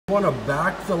Want to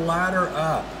back the ladder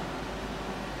up.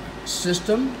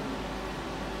 System,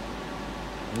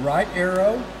 right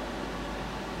arrow,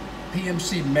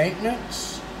 PMC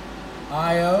maintenance,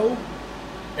 IO,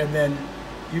 and then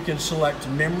you can select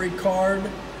memory card,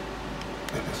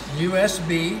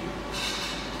 USB,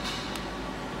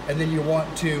 and then you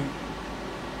want to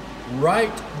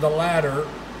write the ladder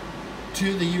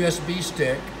to the USB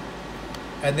stick,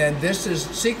 and then this is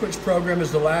sequence program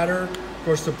is the ladder. Of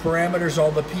course, the parameters,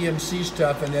 all the PMC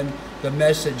stuff, and then the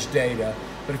message data.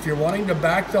 But if you're wanting to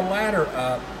back the ladder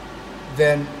up,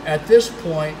 then at this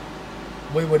point,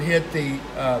 we would hit the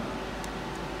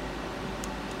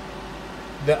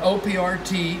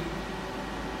OPRT,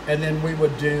 and then we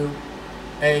would do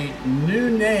a new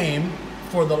name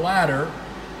for the ladder.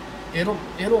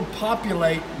 It'll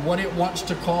populate what it wants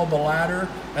to call the ladder,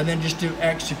 and then just do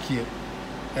execute.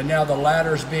 And now the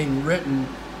ladder is being written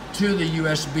to the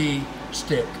USB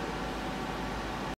stick.